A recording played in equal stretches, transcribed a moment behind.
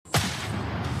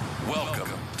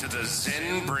to the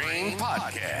Zen Brain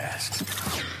Podcast,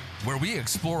 where we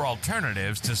explore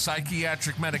alternatives to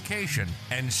psychiatric medication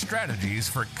and strategies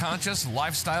for conscious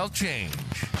lifestyle change.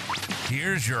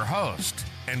 Here's your host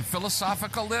and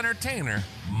philosophical entertainer,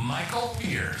 Michael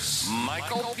Pierce.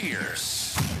 Michael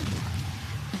Pierce.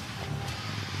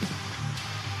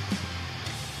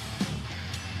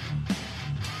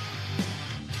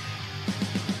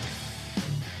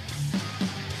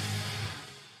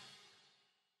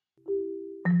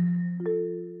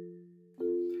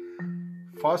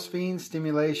 Phosphine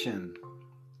stimulation.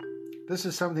 This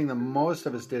is something that most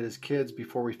of us did as kids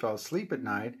before we fell asleep at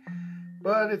night,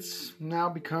 but it's now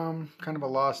become kind of a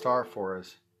lost art for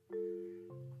us.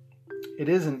 It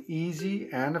is an easy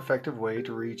and effective way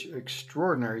to reach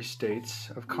extraordinary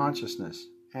states of consciousness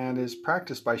and is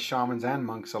practiced by shamans and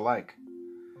monks alike.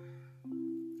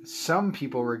 Some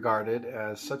people regard it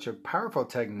as such a powerful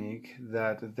technique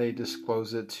that they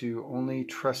disclose it to only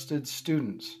trusted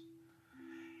students.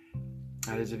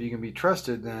 That is, if you can be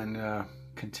trusted, then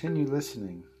continue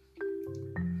listening.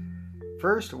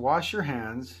 First, wash your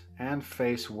hands and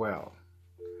face well.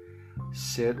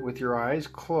 Sit with your eyes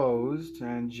closed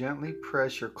and gently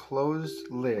press your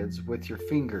closed lids with your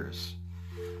fingers.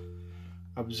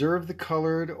 Observe the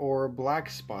colored or black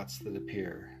spots that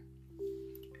appear.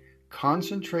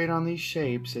 Concentrate on these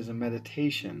shapes as a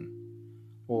meditation,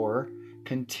 or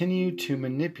continue to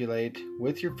manipulate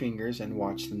with your fingers and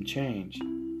watch them change.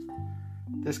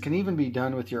 This can even be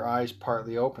done with your eyes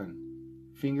partly open,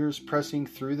 fingers pressing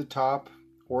through the top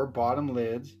or bottom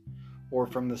lids or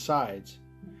from the sides.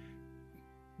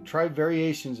 Try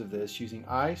variations of this using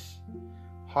ice,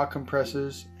 hot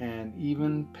compresses, and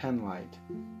even pen light.